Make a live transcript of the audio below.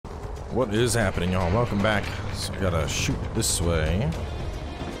What is happening, y'all? Welcome back. So I gotta shoot this way.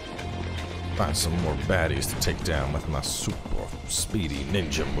 Find some more baddies to take down with my super speedy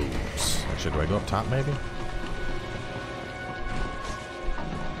ninja moves. Actually, do I go up top maybe?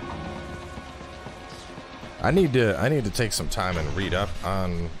 I need to take some time and read up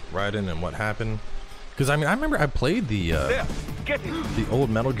on Raiden and what happened. Because I mean, I remember I played the old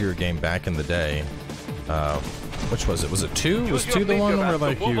Metal Gear game back in the day. Which was it? Was it 2? Was 2 the one where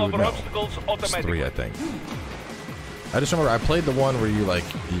like you? No, it's 3, I think. I just remember I played the one where you like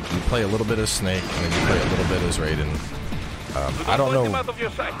you play a little bit as Snake and then you play a little bit as Raiden. I don't know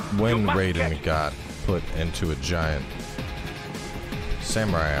when Raiden got put into a giant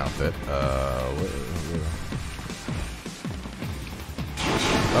samurai outfit.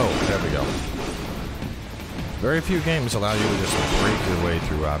 Oh, there we go. Very few games allow you to just break your way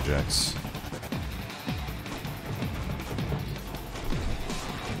through objects.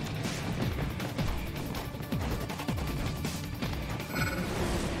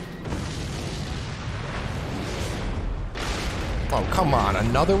 Oh, come on,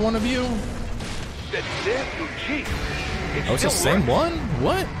 another one of you? Oh, it's the same one?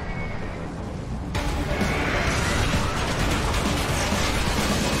 What?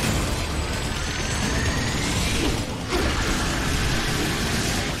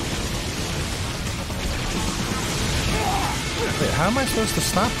 Wait, how am I supposed to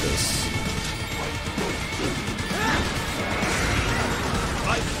stop this?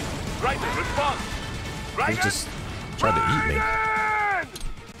 Raiden, respond! He just tried to eat me.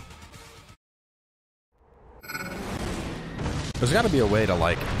 There's got to be a way to,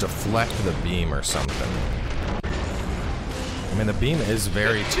 like, deflect the beam or something. I mean, the beam is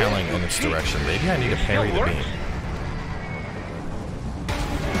very telling in its direction. Maybe I need to parry the beam.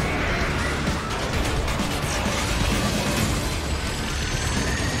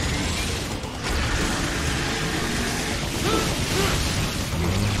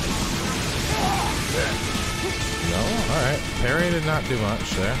 No? Alright. Parry did not do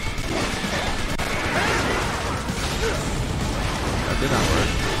much there. That did not work.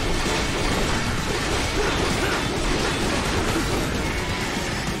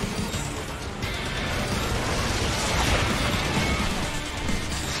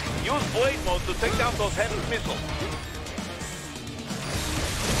 Use blade mode to take down those heavy missiles.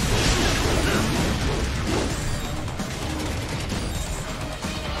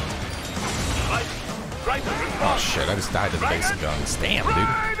 Oh shit, I just died to the basic guns. Damn, dude.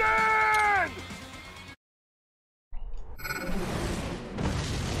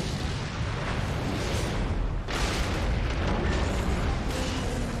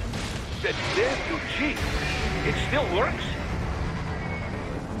 It still works?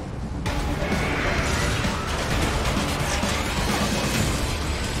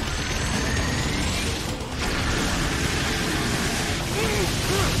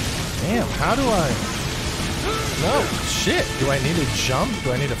 Damn, how do I... No, shit. Do I need to jump?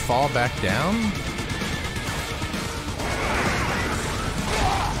 Do I need to fall back down?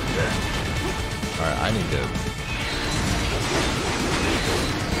 Alright, I need to...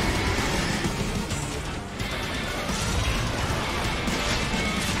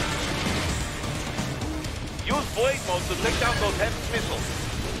 Use blade mode to take down those heavy missiles.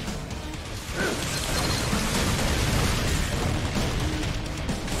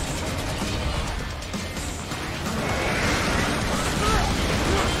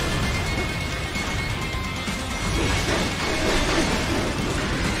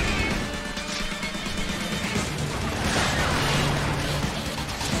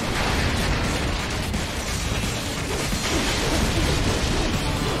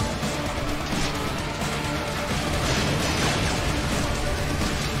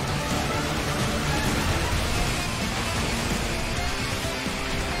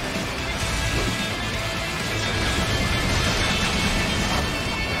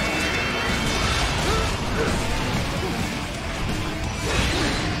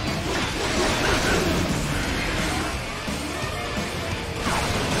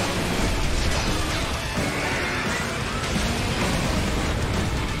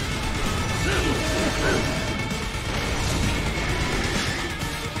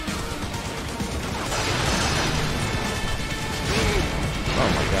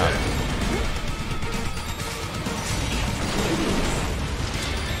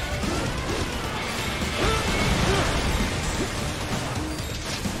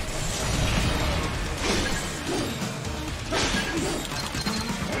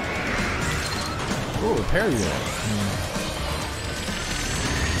 Parry that.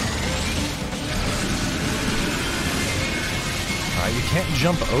 I you can't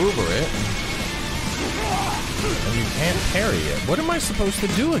jump over it. And you can't parry it. What am I supposed to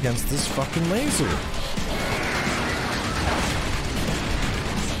do against this fucking laser?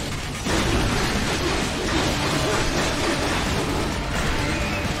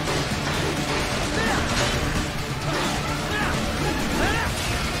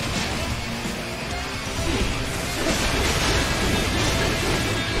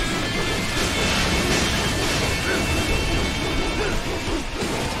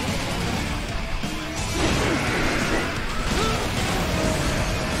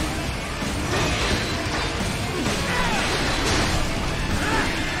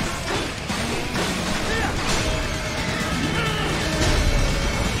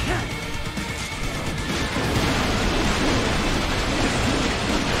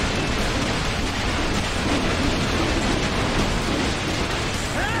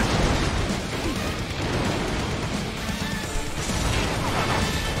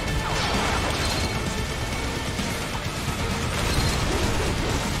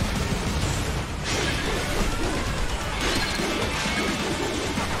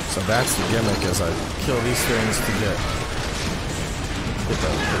 That's the gimmick, as I kill these things to get the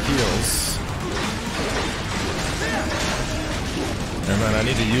heals. And then I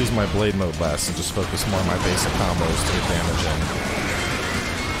need to use my blade mode less and just focus more on my basic combos to get damage in.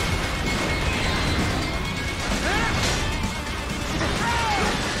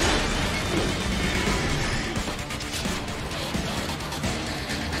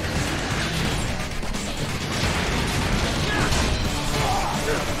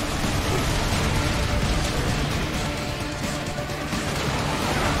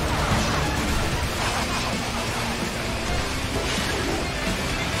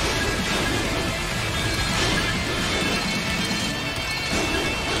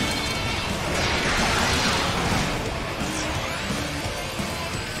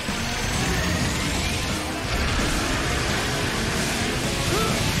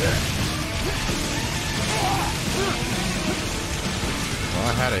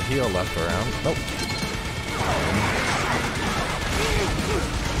 Heal left around. Nope.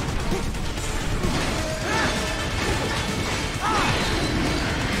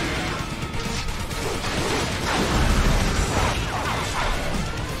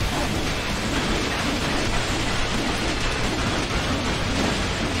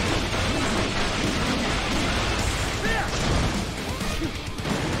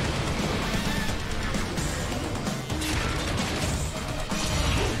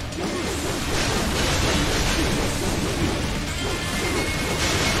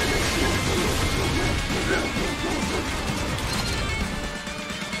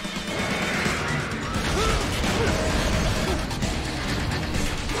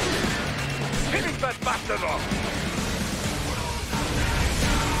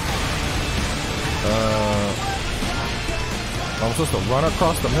 I'm supposed to run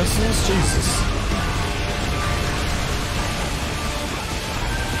across the missiles? Jesus.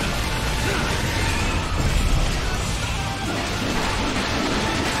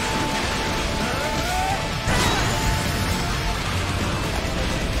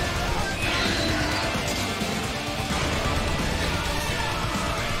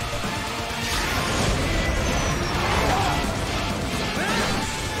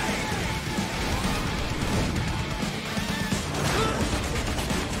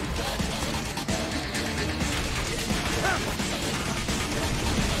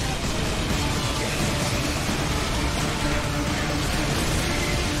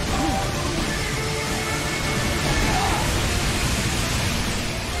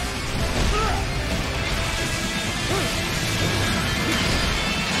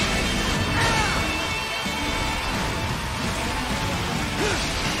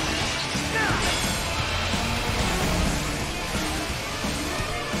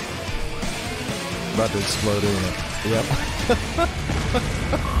 About to explode, isn't it? Yep.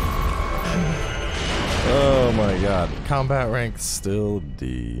 Oh my god. Combat rank still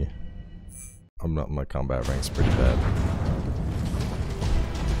D. My combat rank's pretty bad.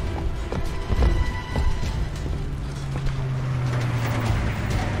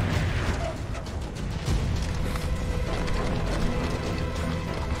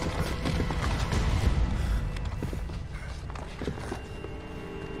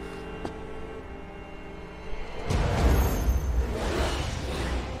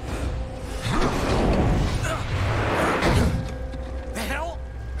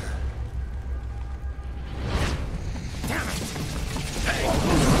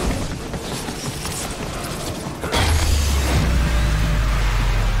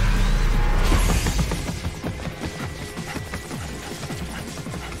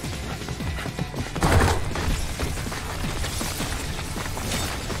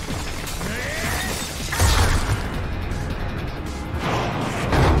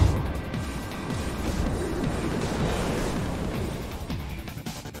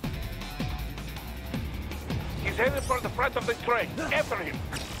 headed for the front of the train. After him.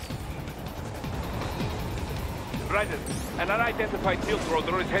 Raiden, an unidentified field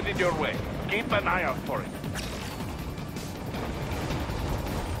roader is headed your way. Keep an eye out for it.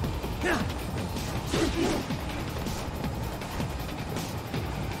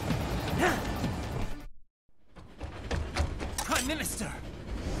 Prime Minister!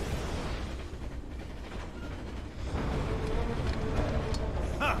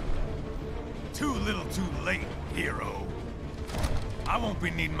 Huh. Too little too late, hero. I won't be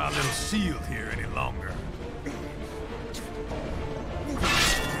needing my little shield here any longer.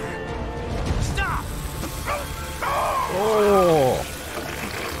 Stop! Oh!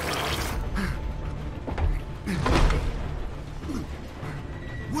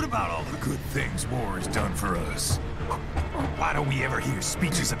 What about all the good things war has done for us? Why don't we ever hear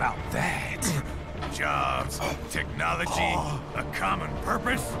speeches about that? Jobs, technology, a common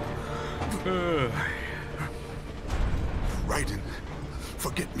purpose? Raiden,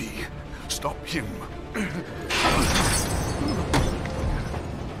 forget me. Stop him.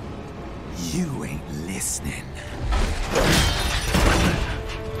 You ain't listening.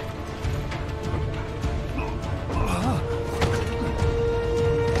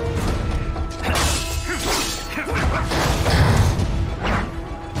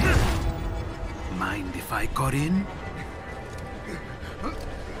 Mind if I got in?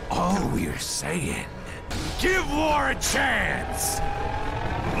 All we're saying, give war a chance!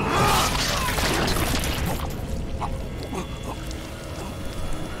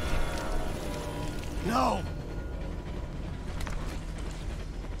 No!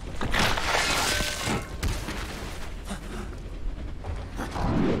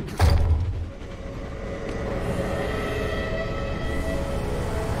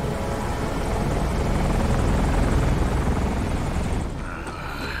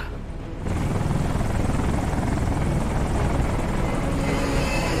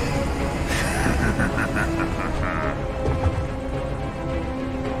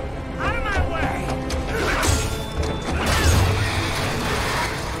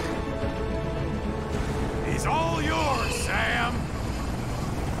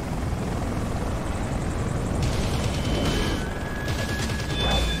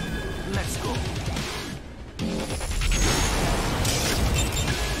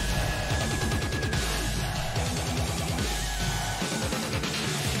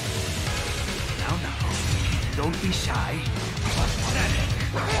 Don't be shy.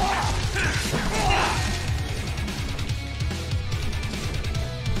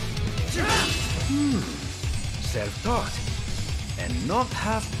 Self-taught. And not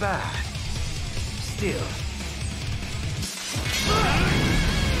half bad. Still.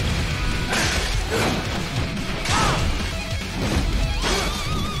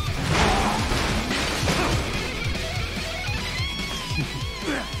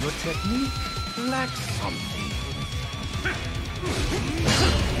 Your technique lacks something.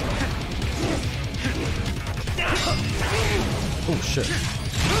 Oh shit.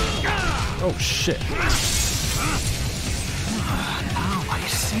 Oh shit. Now I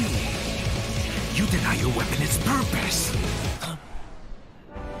see. You deny your weapon its purpose.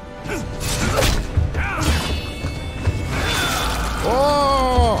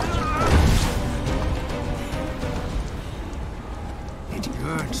 Oh! It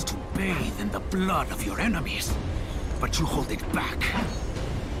yearns to bathe in the blood of your enemies, but you hold it back.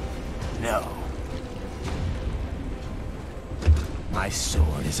 No. My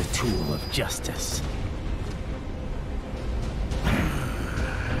sword is a tool of justice.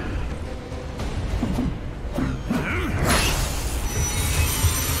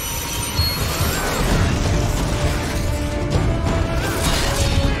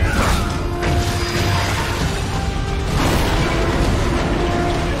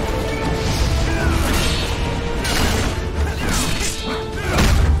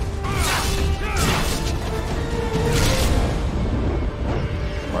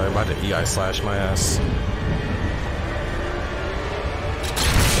 I slash my ass.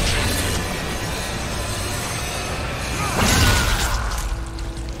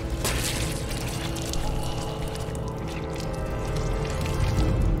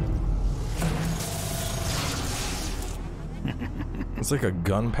 It's like a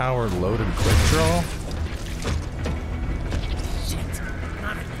gun-powered loaded quick draw. Shit,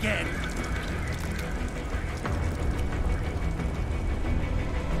 not again.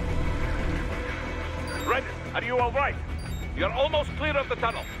 Are you all right? You're almost clear of the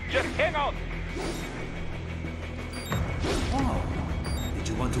tunnel. Just hang on. Oh, did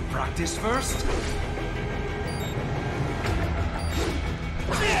you want to practice first?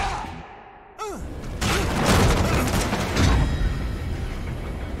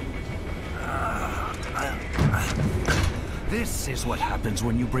 This is what happens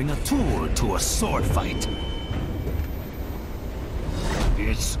when you bring a tool to a sword fight.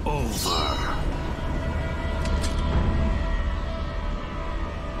 It's over.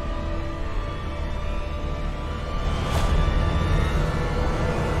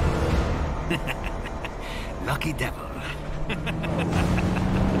 Lucky devil.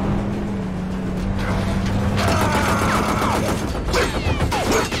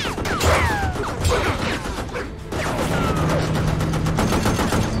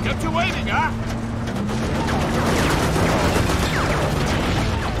 Kept you waiting, huh?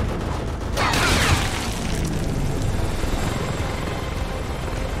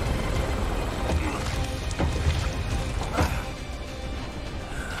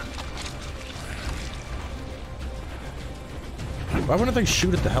 Why wouldn't they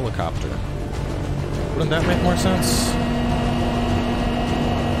shoot at the helicopter? Wouldn't that make more sense?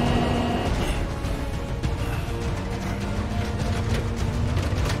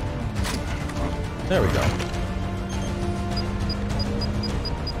 There we go.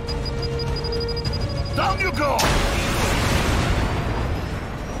 Down you go!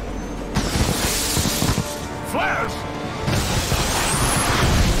 Flares!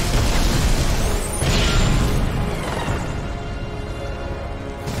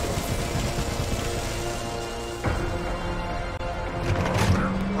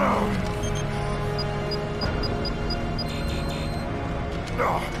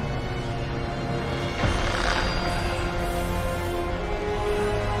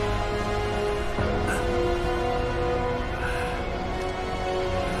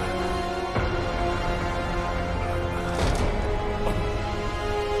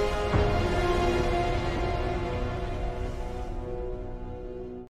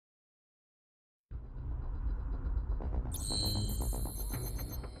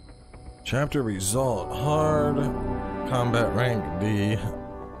 Chapter result hard, combat rank D.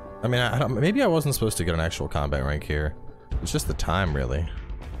 I mean, maybe I wasn't supposed to get an actual combat rank here. It's just the time, really.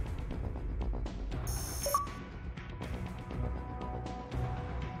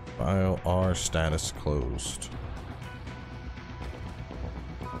 File R status closed.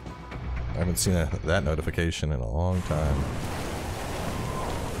 I haven't seen that notification in a long time.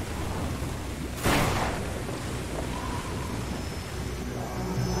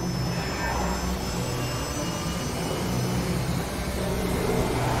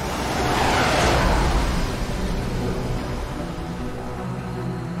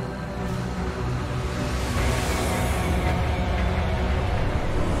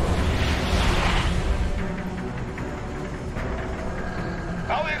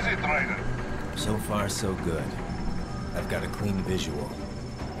 So good. I've got a clean visual.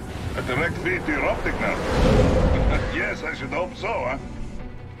 A direct feed to your optic now. Yes, I should hope so, huh?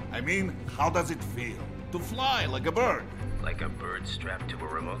 I mean, how does it feel? To fly like a bird? Like a bird strapped to a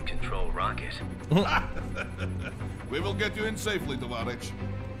remote control rocket. We will get you in safely, Tovarich.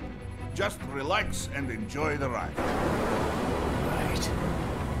 Just relax and enjoy the ride. Right.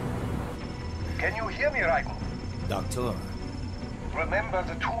 Can you hear me, Raiden? Doctor. Remember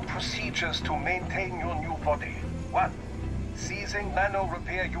the two procedures to maintain your new body. 1. Seizing nano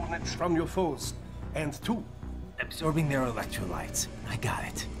repair units from your foes. And 2. Absorbing their electrolytes. I got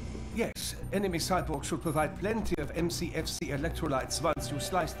it. Yes, enemy cyborg should provide plenty of MCFC electrolytes once you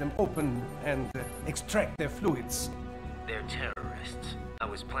slice them open and extract their fluids. They're terrorists. I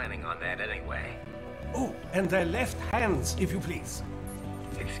was planning on that anyway. Oh, and their left hands, if you please.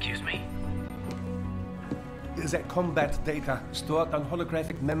 Excuse me? Their combat data stored on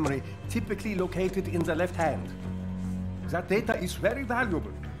holographic memory, typically located in the left hand. That data is very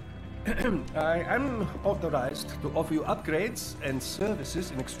valuable. I am authorized to offer you upgrades and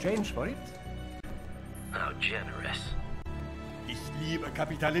services in exchange for it. How generous. Ich liebe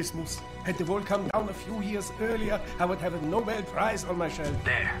Kapitalismus. Had the war come down a few years earlier, I would have a Nobel Prize on my shelf.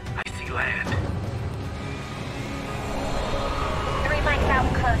 There, I see land. 3 mics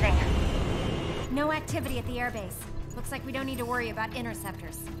out, closing. No activity at the airbase. Looks like we don't need to worry about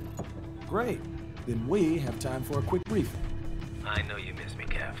interceptors. Great. Then we have time for a quick briefing. I know you miss me,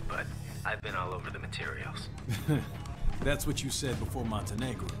 Kev, but I've been all over the materials. That's what you said before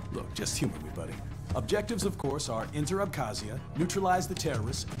Montenegro. Look, just humor me, buddy. Objectives, of course, are enter Abkhazia, neutralize the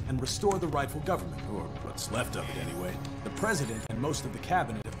terrorists, and restore the rightful government, or what's left of it anyway. The president and most of the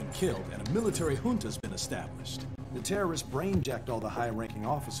cabinet have been killed, and a military junta's been established. The terrorists brainjacked all the high-ranking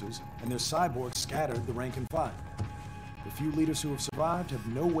officers, and their cyborgs scattered the rank and file. The few leaders who have survived have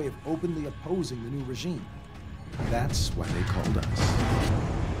no way of openly opposing the new regime. That's why they called us.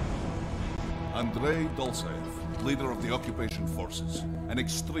 Andrei Dolcev, leader of the occupation forces, an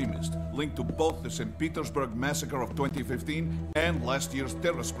extremist linked to both the St. Petersburg massacre of 2015 and last year's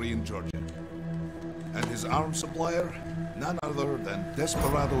terror spree in Georgia. And his arms supplier? None other than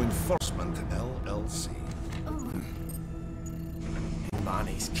Desperado Enforcement, LLC.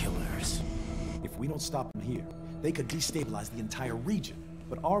 Money's killers. If we don't stop them here, they could destabilize the entire region.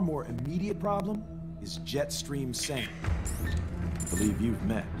 But our more immediate problem is Jetstream Sane. I believe you've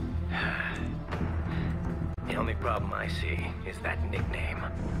met. The only problem I see is that nickname.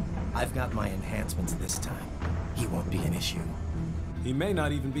 I've got my enhancements this time. He won't be an issue. He may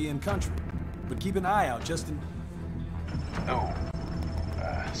not even be in country, but keep an eye out just in... Oh,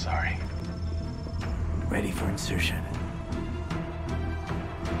 sorry. Ready for insertion.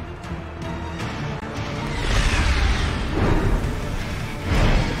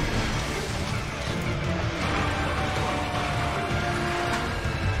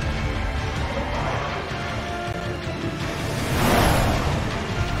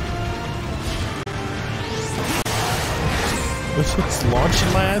 It's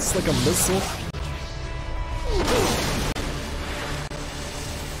launching my ass like a missile.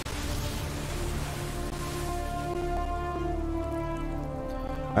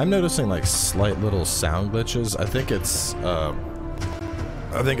 I'm noticing like slight little sound glitches. I think it's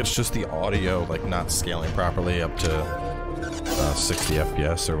just the audio like not scaling properly up to 60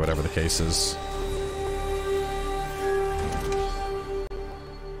 FPS or whatever the case is.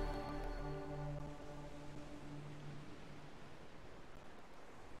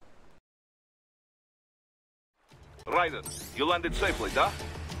 Raiden, you landed safely, duh?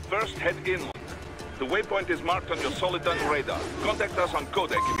 First, head inland. The waypoint is marked on your Soliton radar. Contact us on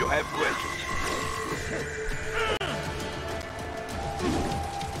Codec if you have questions.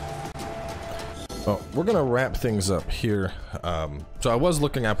 Well, we're gonna wrap things up here. So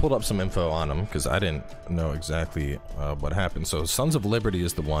I pulled up some info on them because I didn't know exactly what happened. So Sons of Liberty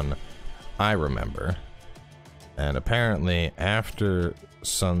is the one I remember. And apparently after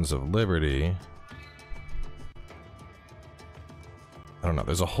Sons of Liberty... I don't know,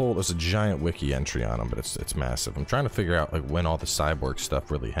 there's a giant wiki entry on him, but it's massive. I'm trying to figure out like when all the cyborg stuff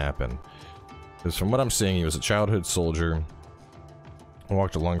really happened. Because from what I'm seeing, he was a childhood soldier,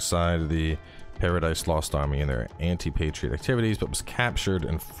 walked alongside the Paradise Lost Army in their anti-patriot activities, but was captured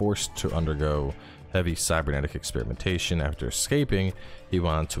and forced to undergo heavy cybernetic experimentation. After escaping, he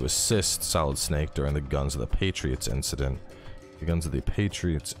wanted to assist Solid Snake during the Guns of the Patriots incident. The Guns of the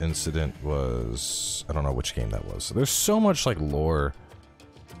Patriots incident was... I don't know which game that was. So there's so much like lore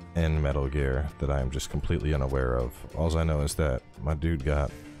in Metal Gear that I'm just completely unaware of. All I know is that my dude got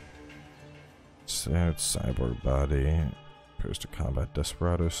cyborg body, appears to combat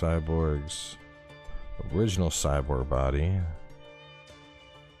Desperado cyborgs, original cyborg body.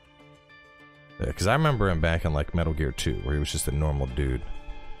 Yeah, because I remember him back in like Metal Gear 2, where he was just a normal dude.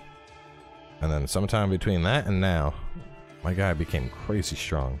 And then sometime between that and now, my guy became crazy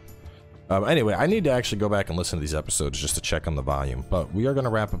strong. Anyway, I need to actually go back and listen to these episodes just to check on the volume. But we are going to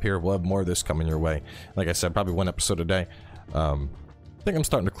wrap up here. We'll have more of this coming your way. Like I said, probably one episode a day. I think I'm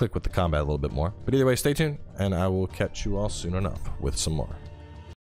starting to click with the combat a little bit more. But either way, stay tuned, and I will catch you all soon enough with some more.